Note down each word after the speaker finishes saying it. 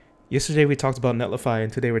Yesterday we talked about Netlify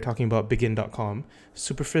and today we're talking about Begin.com.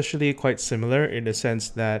 Superficially quite similar in the sense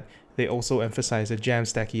that they also emphasize a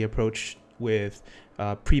Jamstacky approach with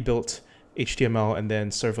pre-built HTML and then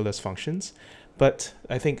serverless functions. But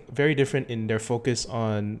I think very different in their focus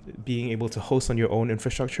on being able to host on your own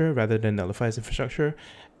infrastructure rather than Netlify's infrastructure,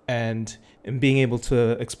 and in being able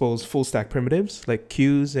to expose full stack primitives like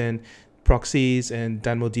queues and proxies and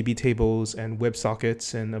DynamoDB tables and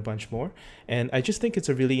WebSockets and a bunch more. And I just think it's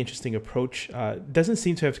a really interesting approach. Doesn't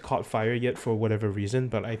seem to have caught fire yet for whatever reason,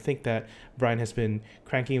 but I think that Brian has been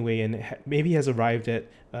cranking away and maybe has arrived at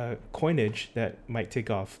coinage that might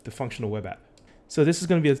take off, the functional web app. So this is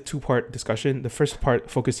going to be a two-part discussion. The first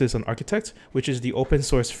part focuses on Architect, which is the open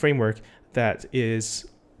source framework that is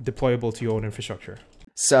deployable to your own infrastructure.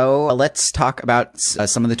 So let's talk about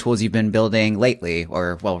some of the tools you've been building lately,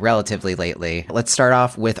 or, well, relatively lately. Let's start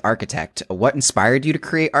off with Architect. What inspired you to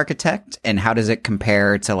create Architect, and how does it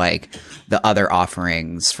compare to, like, the other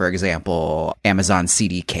offerings, for example, Amazon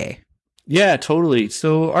CDK? Yeah, totally.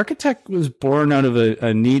 So Architect was born out of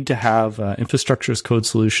a need to have infrastructure as code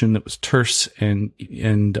solution that was terse and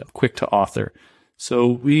quick to author. So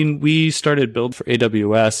we started build for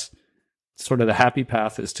AWS. Sort of the happy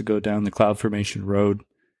path is to go down the CloudFormation road.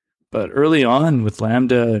 But early on with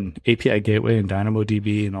Lambda and API Gateway and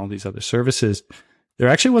DynamoDB and all these other services, there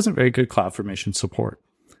actually wasn't very good CloudFormation support.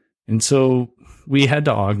 And so we had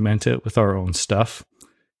to augment it with our own stuff.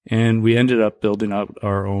 And we ended up building out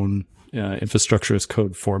our own infrastructure as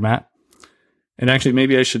code format. And actually,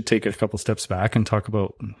 maybe I should take a couple steps back and talk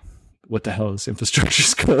about what the hell is infrastructure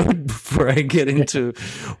as code before I get into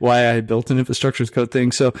why I built an infrastructure as code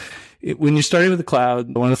thing. So when you're starting with the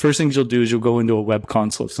cloud, one of the first things you'll do is you'll go into a web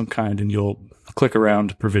console of some kind and you'll click around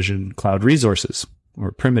to provision cloud resources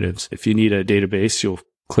or primitives. If you need a database, you'll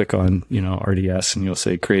click on, RDS and you'll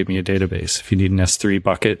say, create me a database. If you need an S3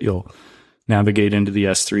 bucket, you'll navigate into the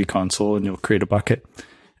S3 console and you'll create a bucket.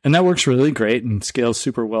 And that works really great and scales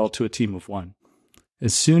super well to a team of one.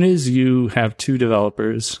 As soon as you have two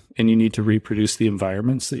developers and you need to reproduce the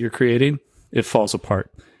environments that you're creating, it falls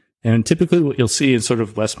apart. And typically what you'll see in sort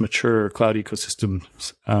of less mature cloud ecosystems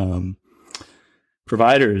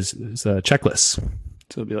providers is checklists.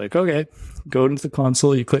 So it'll be like, okay, go into the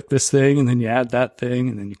console, you click this thing, and then you add that thing,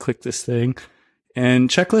 and then you click this thing. And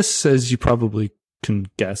checklists, as you probably can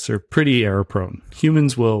guess, are pretty error prone.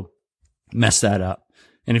 Humans will mess that up.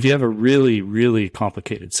 And if you have a really, really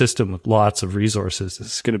complicated system with lots of resources,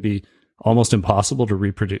 it's going to be almost impossible to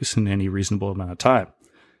reproduce in any reasonable amount of time.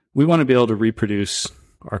 We want to be able to reproduce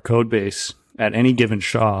our code base at any given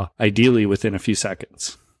SHA, ideally within a few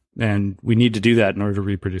seconds. And we need to do that in order to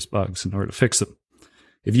reproduce bugs, in order to fix them.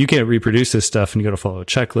 If you can't reproduce this stuff and you got to follow a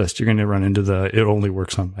checklist, you're going to run into the it only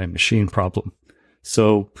works on my machine problem.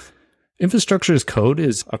 So infrastructure as code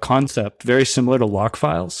is a concept very similar to lock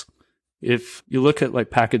files. If you look at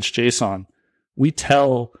like package.json, we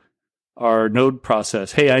tell our node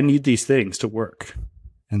process, hey, I need these things to work.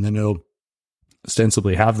 And then it'll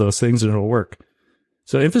ostensibly have those things and it'll work.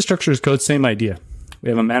 So infrastructure as code, same idea. We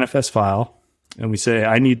have a manifest file and we say,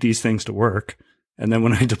 I need these things to work. And then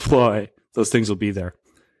when I deploy, those things will be there.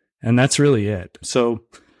 And that's really it. So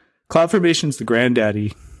CloudFormation is the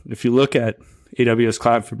granddaddy. If you look at AWS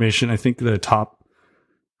CloudFormation, I think the top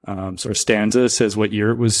sort of stanza says what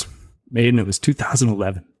year it was made, and it was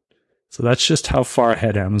 2011. So that's just how far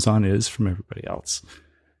ahead Amazon is from everybody else.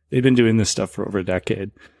 They've been doing this stuff for over a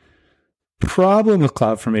decade. Problem with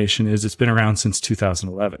CloudFormation is it's been around since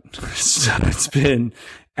 2011. So it's been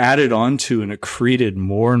added onto and accreted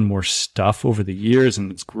more and more stuff over the years,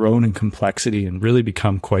 and it's grown in complexity and really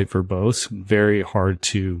become quite verbose and very hard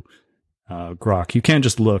to grok. You can't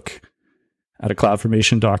just look at a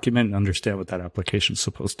CloudFormation document and understand what that application is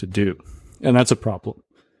supposed to do. And that's a problem.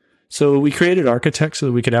 So we created Architect so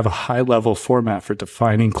that we could have a high-level format for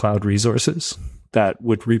defining cloud resources that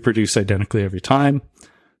would reproduce identically every time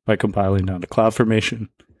by compiling down to CloudFormation.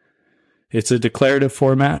 It's a declarative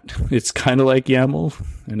format. It's kind of like YAML.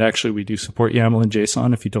 And actually, we do support YAML and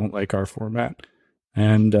JSON if you don't like our format.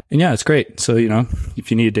 And yeah, it's great. So, if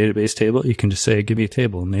you need a database table, you can just say, give me a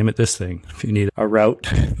table and name it this thing. If you need a route,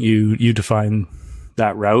 you define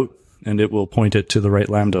that route, and it will point it to the right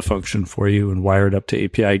Lambda function for you and wire it up to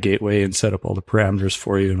API Gateway and set up all the parameters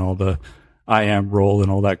for you and all the IAM role and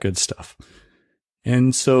all that good stuff.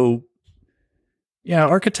 And so, yeah,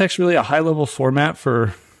 Architect's really a high-level format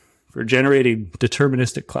for generating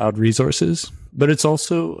deterministic cloud resources, but it's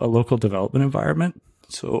also a local development environment.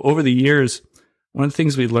 So over the years, one of the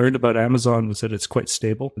things we learned about Amazon was that it's quite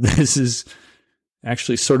stable. This is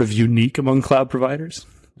actually sort of unique among cloud providers.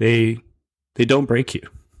 They don't break you.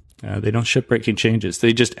 They don't ship breaking changes.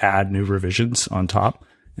 They just add new revisions on top.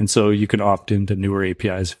 And so you can opt into newer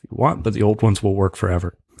APIs if you want, but the old ones will work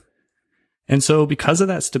forever. And so because of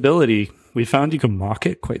that stability, we found you can mock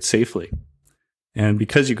it quite safely. And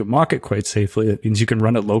because you can mock it quite safely, it means you can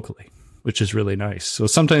run it locally, which is really nice. So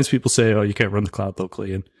sometimes people say, oh, you can't run the cloud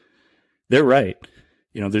locally. And they're right.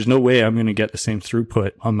 There's no way I'm going to get the same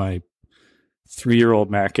throughput on my 3-year-old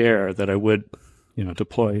Mac Air that I would,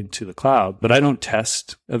 deploy into the cloud. But I don't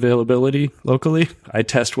test availability locally. I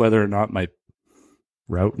test whether or not my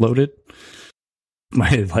route loaded, my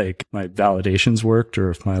validations worked,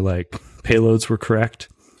 or if my payloads were correct.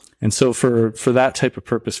 And so for that type of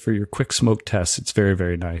purpose, for your quick smoke tests, it's very,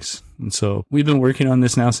 very nice. And so we've been working on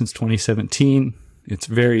this now since 2017. It's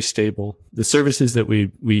very stable. The services that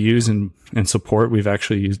we use and support, we've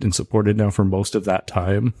actually used and supported now for most of that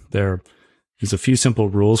time. There's a few simple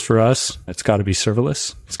rules for us. It's got to be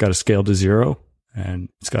serverless. It's got to scale to 0, and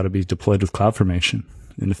it's got to be deployed with CloudFormation.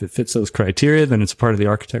 And if it fits those criteria, then it's part of the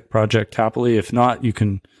architect project happily. If not, you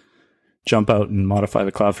can jump out and modify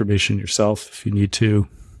the CloudFormation yourself if you need to.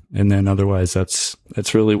 And then otherwise, that's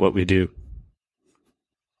really what we do.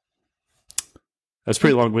 That's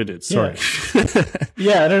pretty long-winded. Sorry.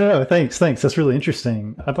 Yeah, no. Thanks. That's really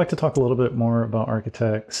interesting. I'd like to talk a little bit more about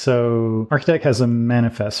Architect. So Architect has a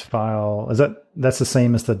manifest file. That's the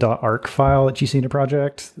same as the .arc file that you see in a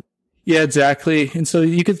project? Yeah, exactly. And so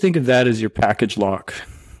you could think of that as your package lock,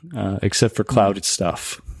 except for clouded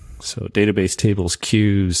stuff. So database tables,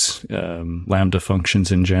 queues, Lambda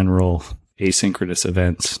functions in general, asynchronous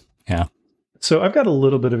events. Yeah. So I've got a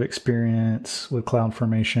little bit of experience with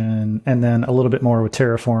CloudFormation, and then a little bit more with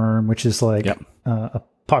Terraform, which is a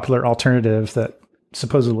popular alternative that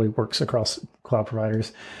supposedly works across cloud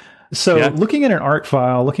providers. So looking at an ARC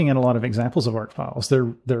file, looking at a lot of examples of ARC files,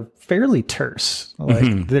 they're fairly terse.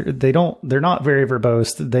 They're not very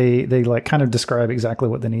verbose. They kind of describe exactly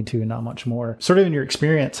what they need to and not much more. Sort of in your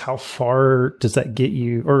experience, how far does that get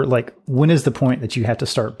you? Or when is the point that you have to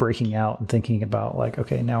start breaking out and thinking about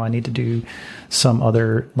okay, now I need to do some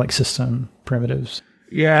other system primitives?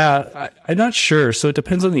 Yeah, I'm not sure. So it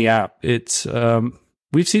depends on the app. It's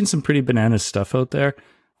we've seen some pretty bananas stuff out there.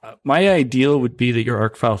 My ideal would be that your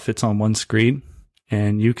ARC file fits on one screen,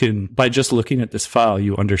 and you can, by just looking at this file,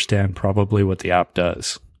 you understand probably what the app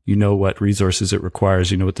does. You know what resources it requires.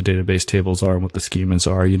 You know what the database tables are and what the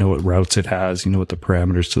schemas are. You know what routes it has. You know what the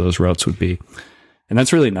parameters to those routes would be. And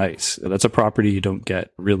that's really nice. That's a property you don't get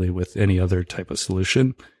really with any other type of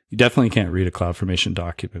solution. You definitely can't read a CloudFormation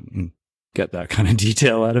document and get that kind of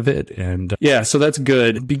detail out of it. And so that's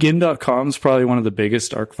good. Begin.com is probably one of the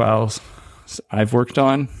biggest ARC files I've worked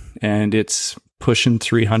on, and it's pushing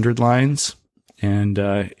 300 lines, and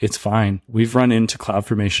it's fine. We've run into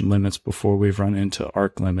CloudFormation limits before we've run into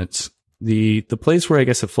ARC limits. The place where I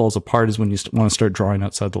guess it falls apart is when you want to start drawing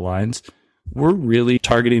outside the lines. We're really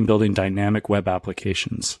targeting building dynamic web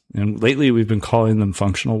applications. And lately we've been calling them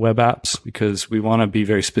functional web apps because we want to be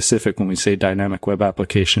very specific. When we say dynamic web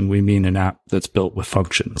application, we mean an app that's built with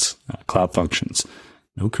functions, cloud functions.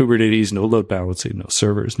 No Kubernetes, no load balancing, no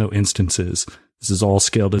servers, no instances. This is all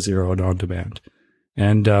scaled to 0 and on demand.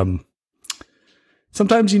 And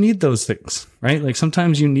sometimes you need those things, right?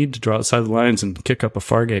 Sometimes you need to draw outside the lines and kick up a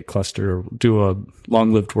Fargate cluster or do a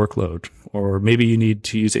long-lived workload. Or maybe you need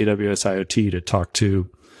to use AWS IoT to talk to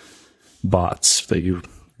bots that you're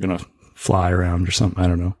going to fly around or something. I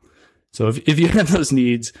don't know. So if you have those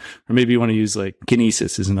needs, or maybe you want to use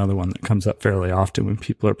Kinesis is another one that comes up fairly often when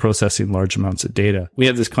people are processing large amounts of data. We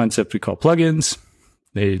have this concept we call plugins.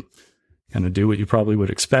 They kind of do what you probably would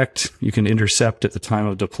expect. You can intercept at the time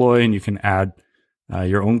of deploy, and you can add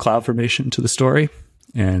your own CloudFormation to the story,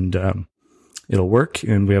 and it'll work.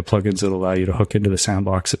 And we have plugins that allow you to hook into the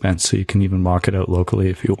sandbox events, so you can even mock it out locally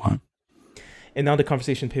if you want. And now the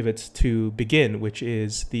conversation pivots to Begin, which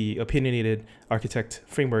is the opinionated architect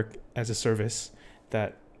framework as a service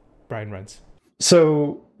that Brian runs.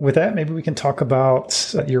 So with that, maybe we can talk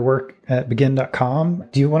about your work at begin.com.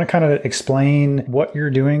 Do you want to kind of explain what you're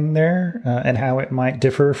doing there and how it might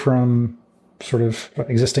differ from sort of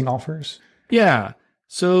existing offers? Yeah.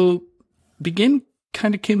 So Begin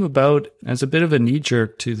kind of came about as a bit of a knee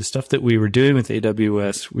jerk to the stuff that we were doing with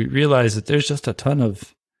AWS. We realized that there's just a ton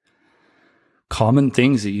of common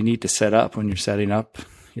things that you need to set up when you're setting up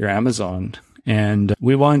your Amazon. And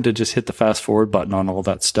we wanted to just hit the fast forward button on all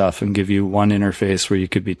that stuff and give you one interface where you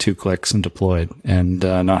could be 2 clicks and deployed and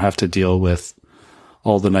not have to deal with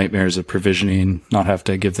all the nightmares of provisioning, not have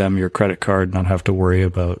to give them your credit card, not have to worry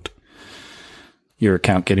about your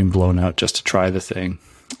account getting blown out just to try the thing.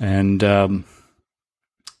 And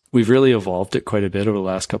we've really evolved it quite a bit over the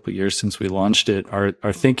last couple of years since we launched it.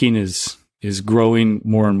 Our thinking is growing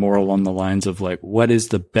more and more along the lines of like, what is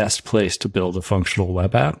the best place to build a functional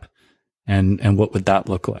web app, and what would that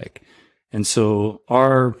look like? And so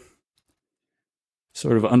our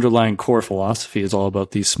sort of underlying core philosophy is all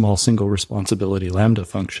about these small single responsibility Lambda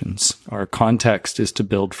functions. Our context is to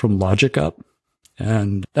build from logic up,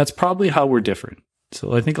 and that's probably how we're different.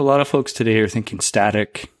 So I think a lot of folks today are thinking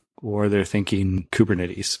static, or they're thinking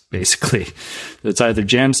Kubernetes, basically. It's either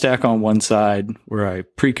Jamstack on one side, where I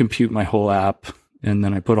pre-compute my whole app, and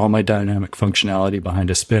then I put all my dynamic functionality behind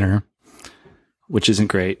a spinner, which isn't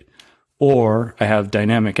great. Or I have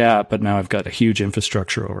dynamic app, but now I've got a huge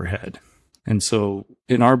infrastructure overhead. And so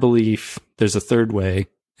in our belief, there's a third way,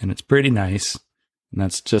 and it's pretty nice. And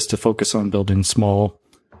that's just to focus on building small,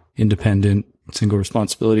 independent, single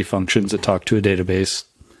responsibility functions that talk to a database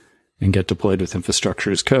and get deployed with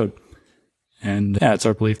infrastructure as code. And yeah, it's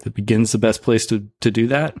our belief that Begin's the best place to do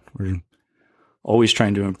that. We're always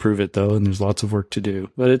trying to improve it though, and there's lots of work to do.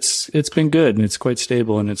 But it's been good, and it's quite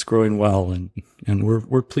stable, and it's growing well, and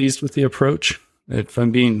we're pleased with the approach. If I'm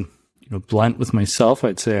being blunt with myself,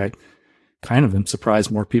 I'd say I kind of am surprised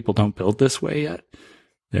more people don't build this way yet.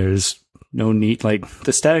 There's no need, like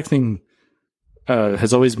the static thing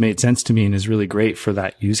has always made sense to me and is really great for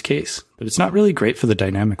that use case, but it's not really great for the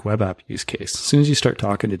dynamic web app use case. As soon as you start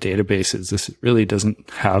talking to databases, this really doesn't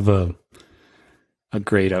have a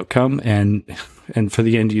great outcome. And for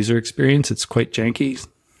the end user experience, it's quite janky,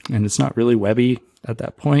 and it's not really webby at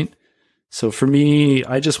that point. So for me,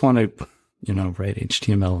 I just want to, write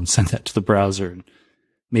HTML and send that to the browser and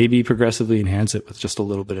maybe progressively enhance it with just a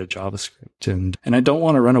little bit of JavaScript. And I don't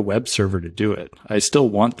want to run a web server to do it. I still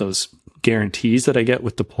want those guarantees that I get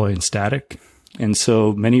with deploying static. And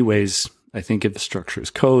so many ways, I think infrastructure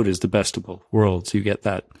as code is the best of both worlds. You get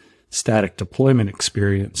that static deployment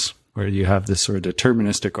experience where you have this sort of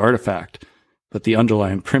deterministic artifact, but the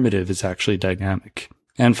underlying primitive is actually dynamic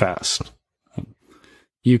and fast.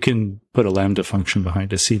 You can put a Lambda function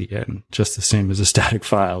behind a CDN just the same as a static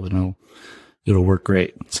file, and it'll work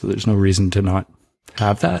great. So there's no reason to not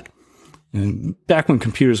have that. And back when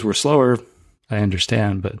computers were slower, I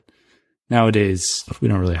understand, but nowadays we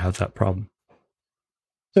don't really have that problem.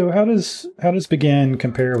 So how does Begin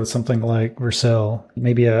compare with something like Vercel?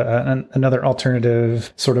 Maybe another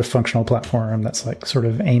alternative sort of functional platform that's like sort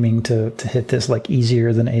of aiming to hit this like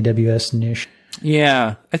easier than AWS niche.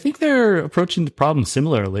 Yeah, I think they're approaching the problem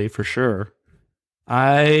similarly for sure.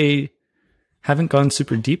 I haven't gone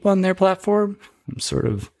super deep on their platform. I'm sort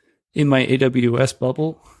of in my AWS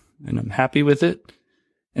bubble, and I'm happy with it.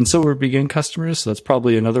 And so we're Begin customers, so that's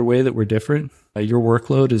probably another way that we're different. Your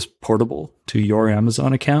workload is portable to your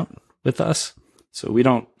Amazon account with us. So we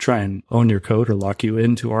don't try and own your code or lock you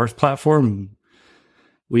into our platform.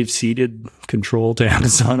 We've ceded control to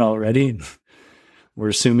Amazon already. We're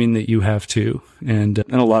assuming that you have too. And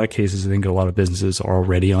in a lot of cases, I think a lot of businesses are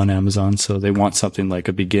already on Amazon. So they want something like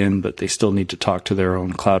a Begin, but they still need to talk to their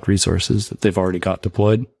own cloud resources that they've already got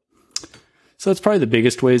deployed. So that's probably the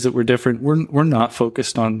biggest ways that we're different. We're not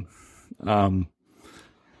focused on trying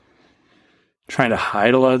to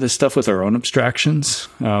hide a lot of this stuff with our own abstractions.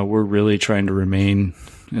 We're really trying to remain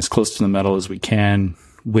as close to the metal as we can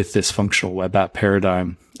with this functional web app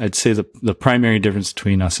paradigm. I'd say the primary difference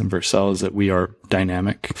between us and Vercel is that we are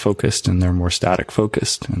dynamic focused and they're more static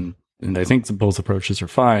focused. And I think both approaches are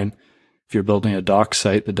fine. If you're building a doc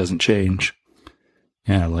site that doesn't change,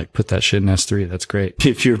 yeah, like put that shit in S3. That's great.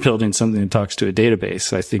 If you're building something that talks to a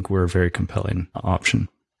database, I think we're a very compelling option.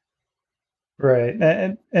 Right.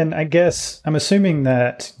 And I guess I'm assuming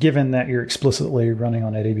that given that you're explicitly running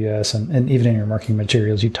on AWS and even in your marketing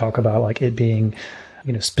materials, you talk about like it being,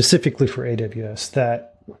 specifically for AWS, that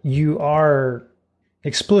you are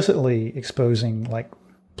explicitly exposing like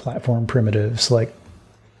platform primitives, like,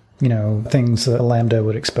 things that Lambda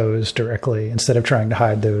would expose directly instead of trying to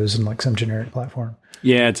hide those in like some generic platform.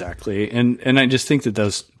 Yeah, exactly. And I just think that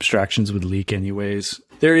those abstractions would leak anyways.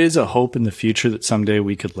 There is a hope in the future that someday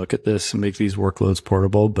we could look at this and make these workloads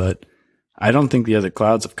portable, but I don't think the other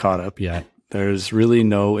clouds have caught up yet. There's really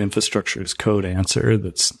no infrastructure as code answer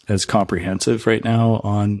that's as comprehensive right now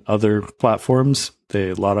on other platforms.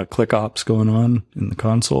 A lot of click ops going on in the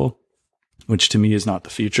console, which to me is not the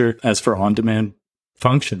future. As for on-demand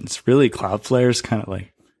functions, really Cloudflare is kind of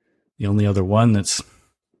like the only other one that's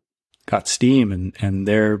got Steam, and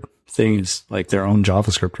their thing is like their own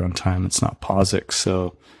JavaScript runtime. It's not POSIX,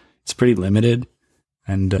 so it's pretty limited.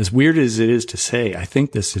 And as weird as it is to say, I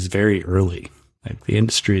think this is very early. Like the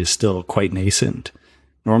industry is still quite nascent.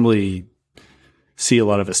 Normally, see a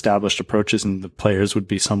lot of established approaches and the players would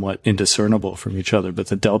be somewhat indiscernible from each other. But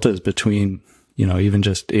the deltas between, even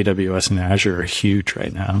just AWS and Azure are huge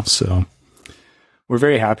right now. So we're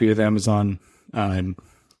very happy with Amazon. I'm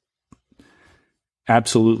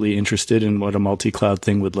absolutely interested in what a multi-cloud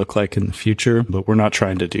thing would look like in the future, but we're not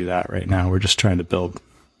trying to do that right now. We're just trying to build,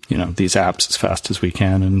 these apps as fast as we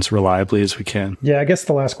can and as reliably as we can. Yeah, I guess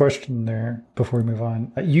the last question there before we move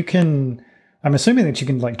on, I'm assuming that you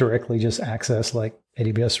can directly just access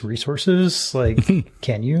AWS resources.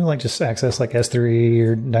 Can you just access S3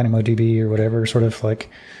 or DynamoDB or whatever sort of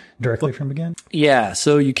directly from Begin? Yeah,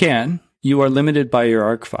 so you can. You are limited by your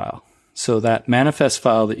ARC file. So that manifest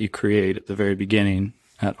file that you create at the very beginning,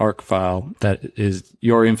 that ARC file, that is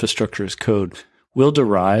your infrastructure as code, will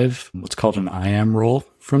derive what's called an IAM role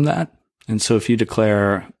from that. And so if you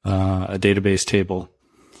declare a database table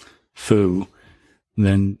foo,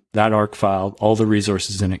 then that ARC file, all the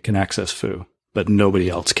resources in it can access foo, but nobody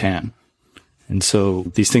else can. And so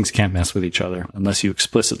these things can't mess with each other unless you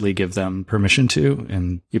explicitly give them permission to,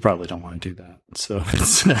 and you probably don't want to do that. So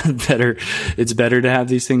it's better to have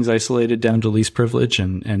these things isolated down to least privilege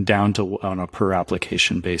and down to on a per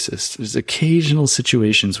application basis. There's occasional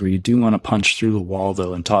situations where you do want to punch through the wall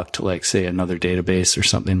though and talk to say another database or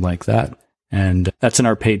something like that. And that's in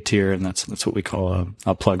our paid tier, and that's what we call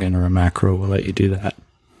a plugin or a macro will let you do that.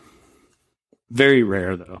 Very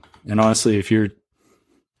rare though. And honestly, if you're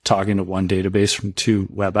talking to one database from two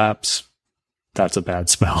web apps, that's a bad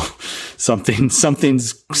smell.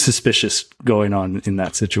 Something's suspicious going on in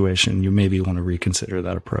that situation. You maybe want to reconsider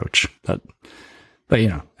that approach. But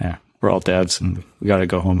we're all devs and we got to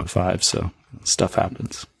go home at 5. So stuff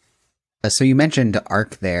happens. So you mentioned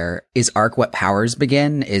Arc there. Is Arc what powers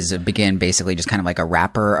Begin? Is Begin basically just kind of like a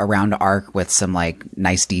wrapper around Arc with some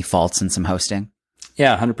nice defaults and some hosting?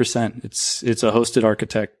 Yeah, 100%. It's a hosted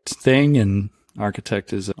Architect thing, and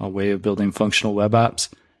Architect is a way of building functional web apps.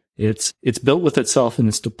 It's built with itself and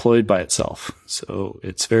it's deployed by itself. So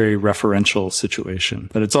it's very referential situation,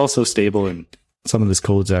 but it's also stable, and some of this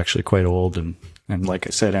code's actually quite old. And like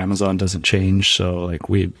I said, Amazon doesn't change. So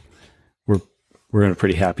we're in a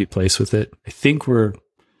pretty happy place with it. I think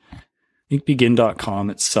begin.com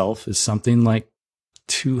itself is something like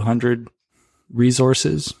 200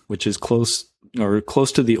 resources, which is close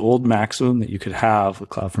to the old maximum that you could have with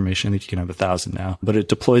CloudFormation. I think you can have 1,000 now, but it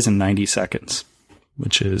deploys in 90 seconds,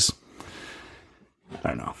 which is, I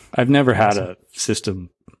don't know. I've never had a system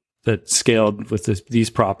that scaled with these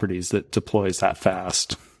properties that deploys that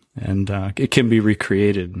fast. And it can be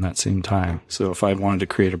recreated in that same time. So if I wanted to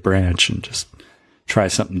create a branch and just try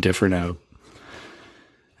something different out,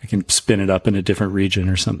 I can spin it up in a different region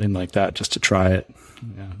or something like that just to try it.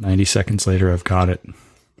 90 seconds later, I've got it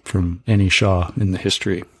from any SHA in the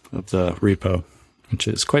history of the repo, which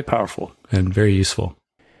is quite powerful and very useful.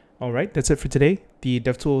 All right, that's it for today. The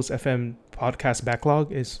DevTools FM podcast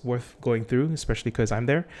backlog is worth going through, especially because I'm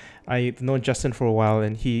there. I've known Justin for a while,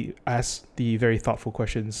 and he asked the very thoughtful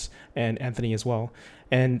questions, and Anthony as well.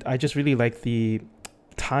 And I just really like the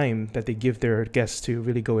time that they give their guests to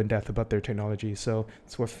really go in depth about their technology. So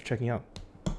it's worth checking out.